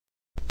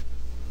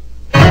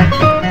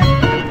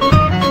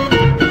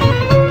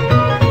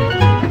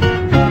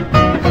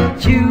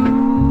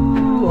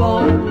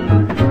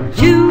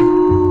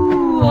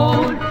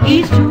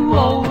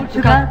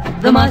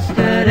the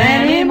mustard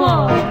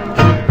anymore.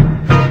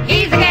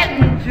 He's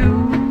getting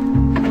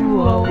too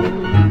old,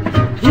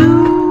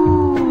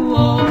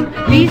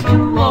 he's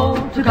too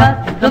old to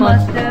cut the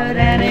mustard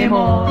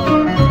anymore.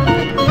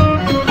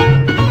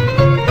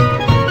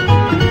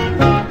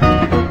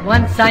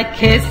 Once I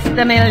kissed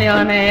a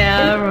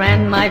millionaire,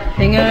 ran my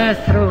finger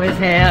through his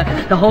hair.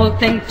 The whole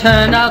thing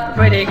turned out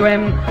pretty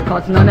grim,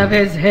 'cause none of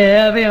his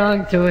hair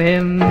belonged to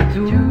him.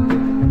 Too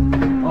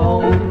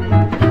old,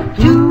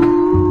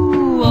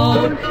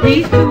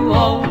 he's too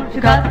old to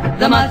cut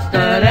the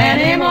mustard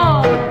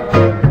anymore.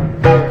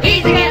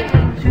 He's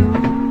getting too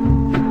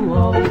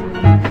old,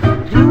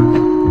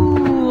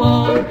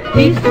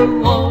 he's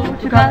too old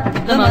to cut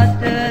the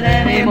mustard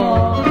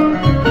anymore.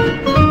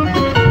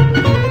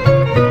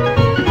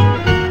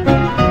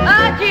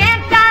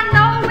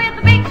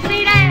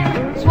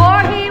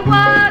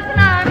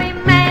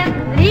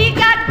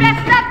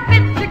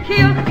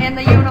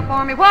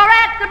 He wore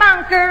at the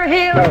Bunker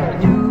Hill.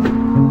 Too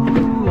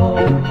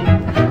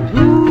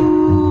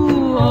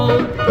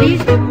old,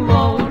 he's too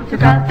old to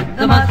cut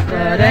the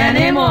mustard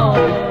anymore.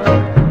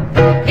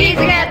 He's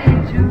getting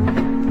too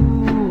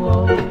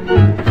old,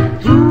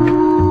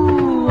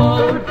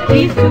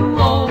 he's too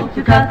old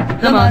to cut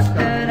the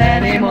mustard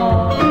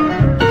anymore.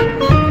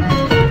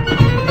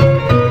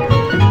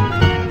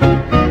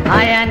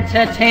 I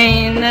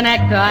entertained an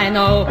actor I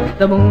know.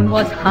 The moon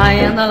was high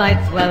and the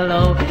lights were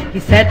low. He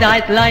said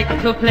I'd like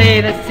to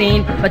play the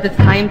scene, but it's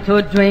time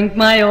to drink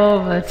my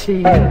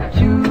Ovaltine.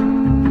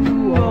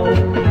 Too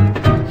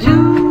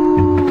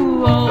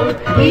old,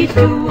 he's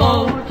too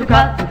old to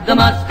cut the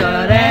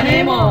mustard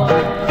anymore.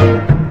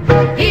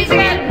 He's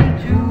getting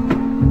too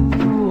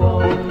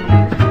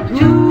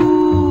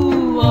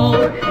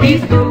old,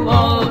 he's too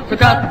old to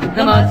cut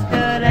the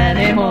mustard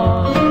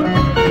anymore.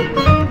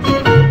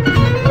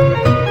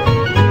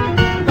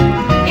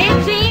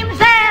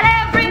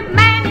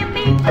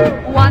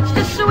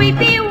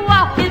 Sweep you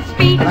off his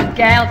feet. But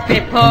gals,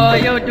 before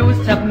you do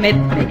submit,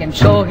 they can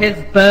show his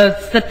birth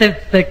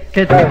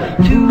certificate.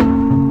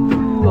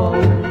 Too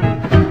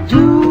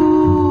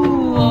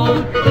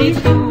old, he's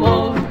too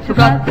old to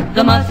cut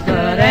the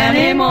mustard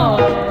anymore.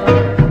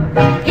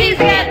 He's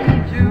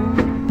getting too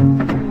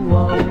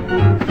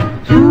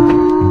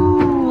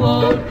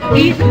old,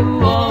 he's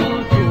too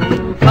old to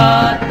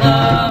cut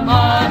the